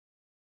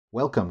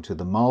Welcome to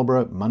the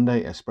Marlborough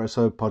Monday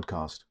Espresso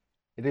podcast.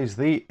 It is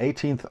the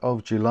 18th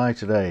of July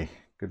today.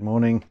 Good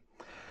morning.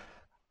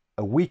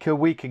 A weaker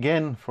week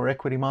again for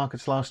equity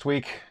markets last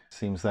week.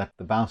 Seems that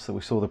the bounce that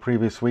we saw the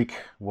previous week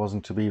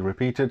wasn't to be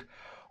repeated,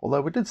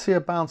 although we did see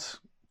a bounce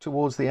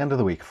towards the end of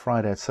the week.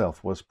 Friday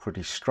itself was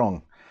pretty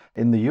strong.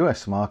 In the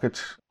US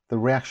market, the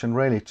reaction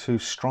really to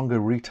stronger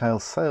retail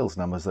sales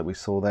numbers that we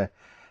saw there,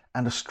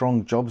 and a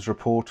strong jobs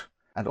report,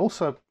 and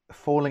also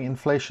falling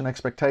inflation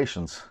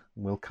expectations.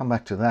 We'll come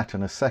back to that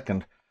in a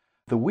second.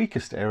 The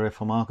weakest area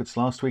for markets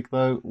last week,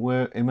 though,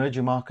 were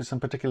emerging markets, in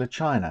particular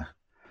China.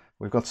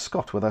 We've got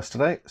Scott with us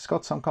today.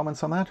 Scott, some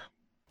comments on that?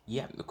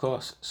 Yeah, of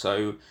course.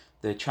 So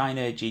the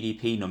China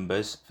GDP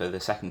numbers for the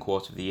second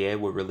quarter of the year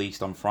were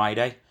released on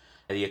Friday.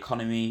 The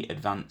economy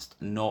advanced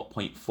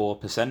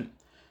 0.4%.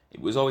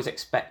 It was always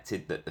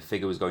expected that the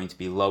figure was going to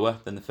be lower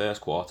than the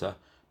first quarter,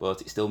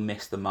 but it still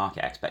missed the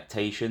market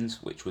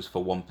expectations, which was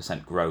for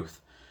 1%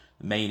 growth.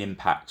 The main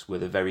impacts were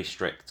the very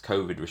strict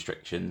COVID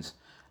restrictions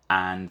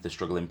and the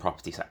struggling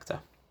property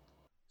sector.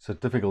 So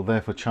difficult there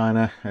for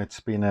China.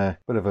 It's been a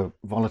bit of a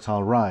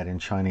volatile ride in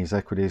Chinese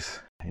equities,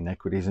 in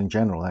equities in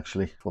general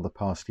actually, for the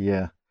past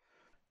year.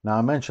 Now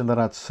I mentioned that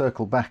I'd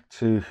circle back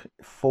to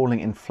falling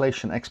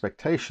inflation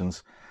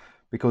expectations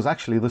because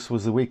actually this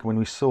was the week when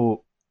we saw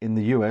in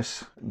the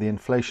US the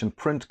inflation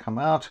print come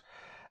out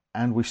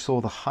and we saw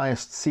the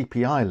highest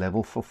CPI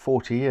level for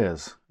 40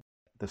 years.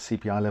 The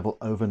CPI level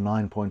over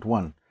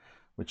 9.1.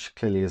 which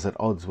clearly is at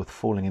odds with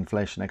falling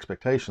inflation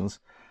expectations.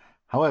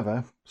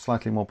 However,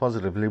 slightly more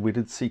positively, we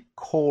did see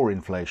core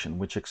inflation,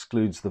 which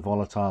excludes the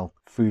volatile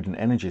food and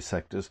energy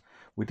sectors.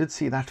 We did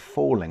see that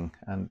falling,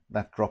 and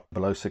that dropped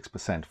below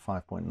 6%,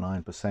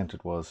 5.9%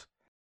 it was.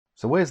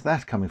 So where's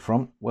that coming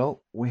from?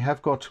 Well, we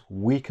have got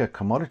weaker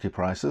commodity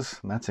prices,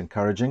 and that's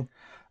encouraging.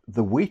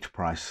 The wheat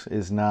price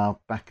is now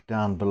back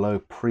down below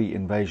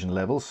pre-invasion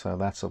levels, so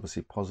that's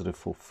obviously positive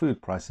for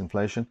food price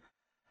inflation.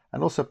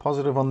 And also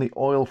positive on the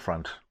oil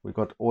front. We've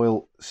got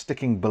oil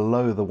sticking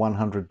below the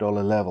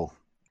 $100 level.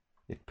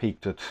 It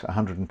peaked at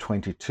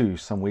 122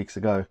 some weeks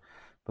ago,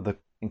 but they're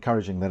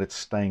encouraging that it's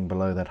staying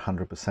below that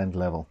 100%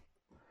 level.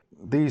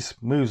 These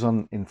moves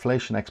on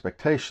inflation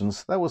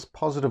expectations, that was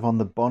positive on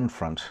the bond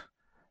front.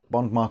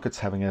 Bond markets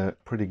having a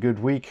pretty good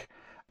week,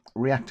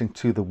 reacting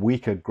to the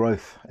weaker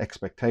growth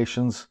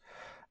expectations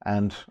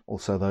and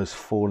also those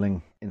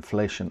falling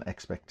inflation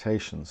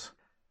expectations.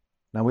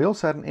 Now, we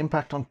also had an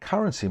impact on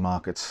currency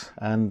markets,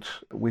 and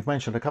we've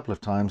mentioned a couple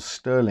of times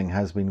sterling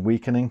has been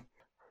weakening.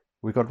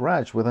 We've got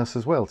Raj with us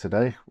as well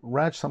today.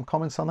 Raj, some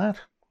comments on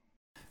that?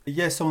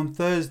 Yes, on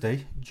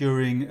Thursday,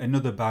 during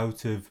another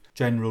bout of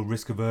general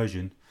risk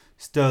aversion,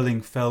 sterling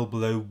fell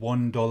below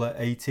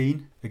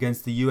 $1.18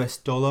 against the US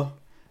dollar,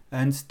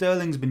 and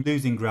sterling's been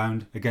losing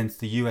ground against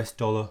the US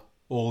dollar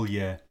all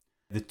year.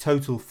 The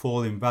total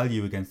fall in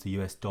value against the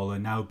US dollar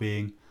now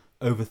being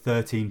over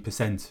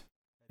 13%.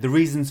 The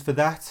reasons for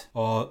that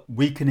are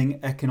weakening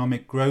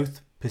economic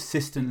growth,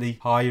 persistently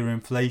higher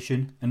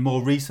inflation, and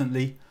more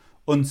recently,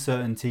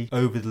 uncertainty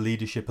over the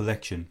leadership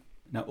election.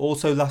 Now,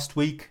 also last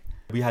week,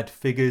 we had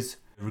figures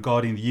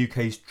regarding the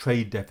UK's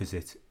trade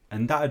deficit,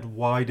 and that had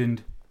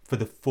widened for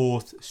the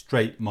fourth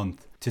straight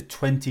month to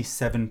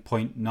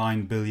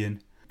 27.9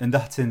 billion, and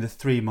that's in the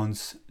 3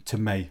 months to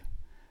May.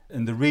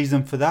 And the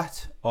reason for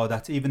that are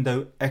that even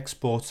though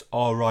exports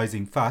are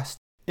rising fast,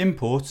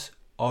 imports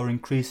are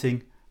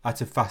increasing at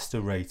a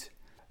faster rate,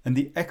 and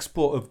the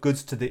export of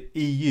goods to the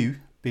EU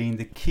being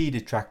the key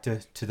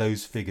detractor to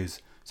those figures.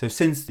 So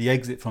since the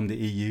exit from the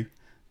EU,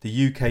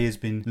 the UK has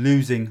been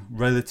losing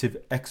relative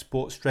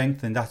export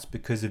strength, and that's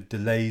because of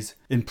delays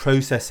in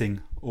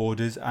processing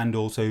orders and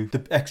also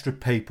the extra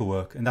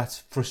paperwork, and that's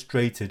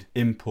frustrated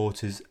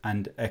importers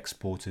and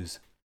exporters.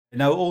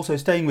 Now, also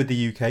staying with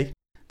the UK,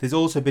 there's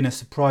also been a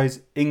surprise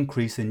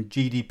increase in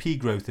GDP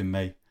growth in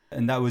May,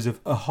 and that was a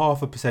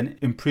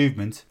 0.5%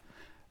 improvement.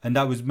 And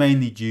that was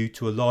mainly due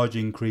to a large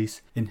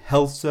increase in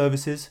health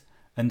services,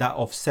 and that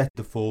offset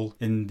the fall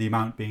in the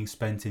amount being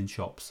spent in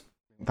shops.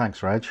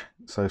 Thanks, Raj.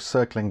 So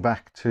circling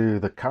back to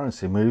the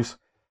currency moves,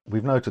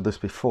 we've noted this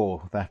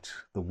before, that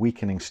the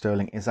weakening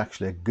sterling is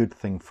actually a good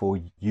thing for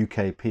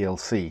UK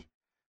PLC.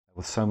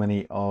 With so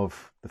many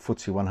of the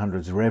FTSE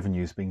 100's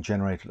revenues being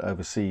generated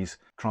overseas,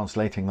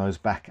 translating those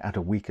back at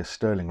a weaker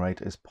sterling rate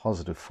is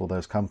positive for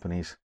those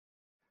companies.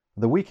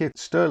 The weaker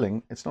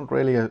sterling, it's not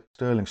really a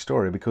sterling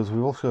story because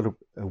we've also got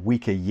a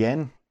weaker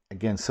yen,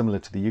 again similar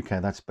to the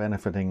UK, that's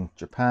benefiting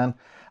Japan,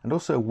 and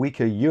also a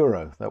weaker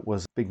euro. That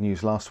was big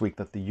news last week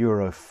that the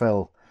euro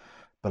fell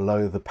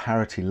below the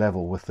parity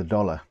level with the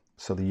dollar.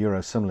 So the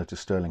euro, similar to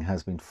sterling,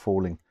 has been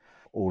falling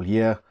all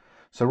year.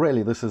 So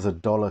really this is a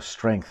dollar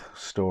strength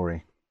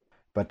story.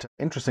 But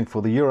interesting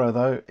for the euro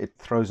though, it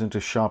throws into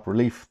sharp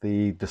relief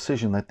the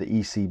decision that the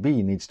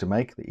ECB needs to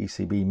make, the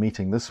ECB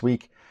meeting this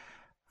week,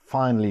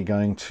 finally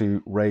going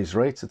to raise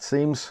rates, it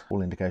seems.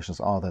 All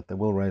indications are that they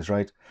will raise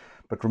rates.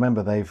 But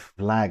remember, they've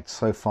lagged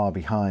so far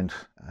behind,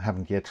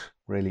 haven't yet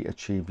really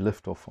achieved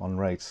liftoff on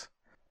rates.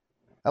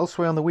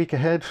 Elsewhere on the week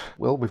ahead,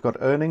 well, we've got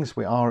earnings.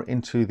 We are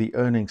into the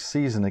earnings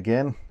season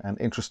again.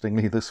 And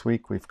interestingly, this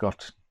week we've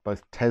got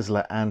both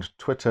Tesla and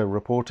Twitter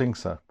reporting,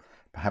 so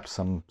perhaps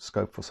some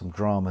scope for some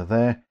drama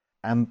there.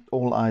 And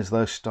all eyes,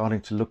 though, starting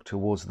to look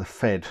towards the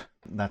Fed.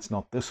 That's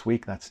not this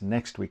week, that's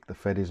next week the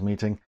Fed is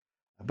meeting.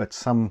 But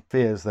some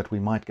fears that we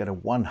might get a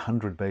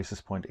 100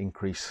 basis point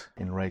increase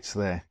in rates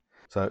there.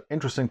 So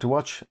interesting to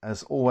watch.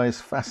 As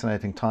always,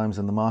 fascinating times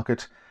in the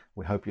market.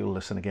 We hope you'll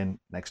listen again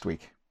next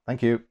week.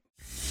 Thank you.